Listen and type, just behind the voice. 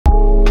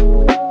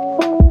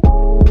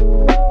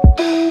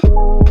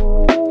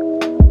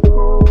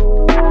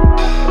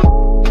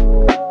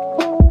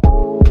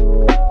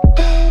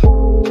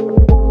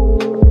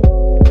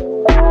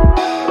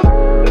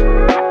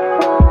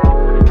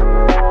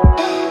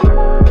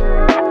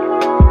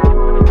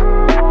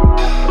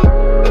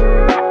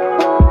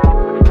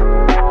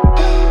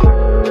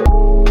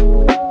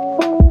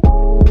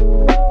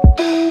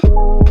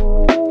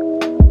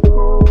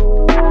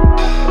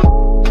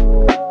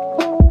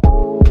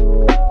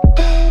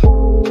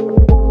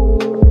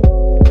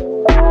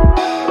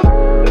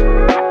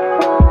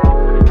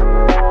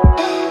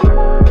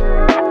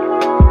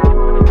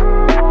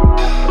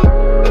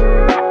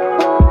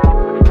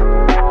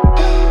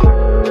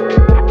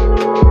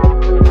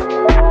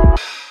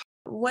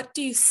what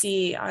do you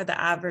see are the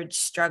average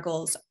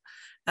struggles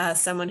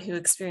someone who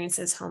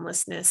experiences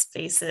homelessness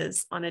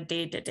faces on a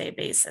day-to-day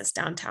basis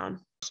downtown?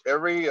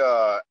 Every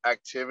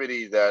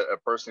activity that a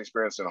person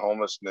experiencing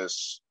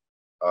homelessness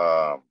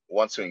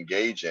wants to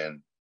engage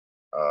in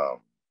um,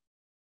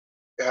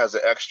 has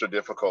an extra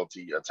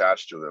difficulty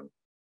attached to them,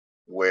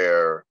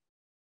 where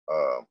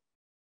uh,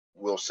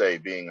 we'll say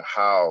being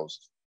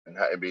housed and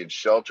being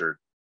sheltered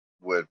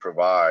would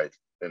provide,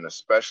 and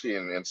especially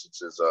in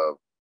instances of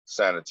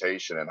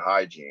sanitation and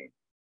hygiene,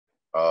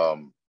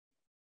 um,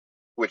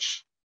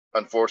 which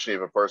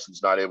unfortunately, if a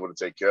person's not able to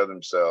take care of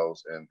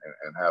themselves and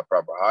have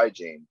proper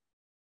hygiene,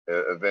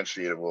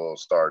 eventually it will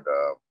start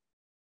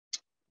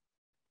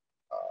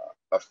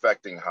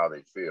affecting how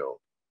they feel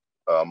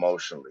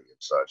emotionally and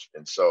such.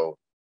 And so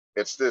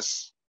it's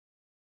this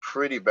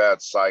pretty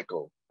bad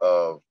cycle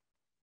of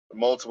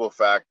multiple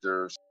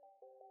factors.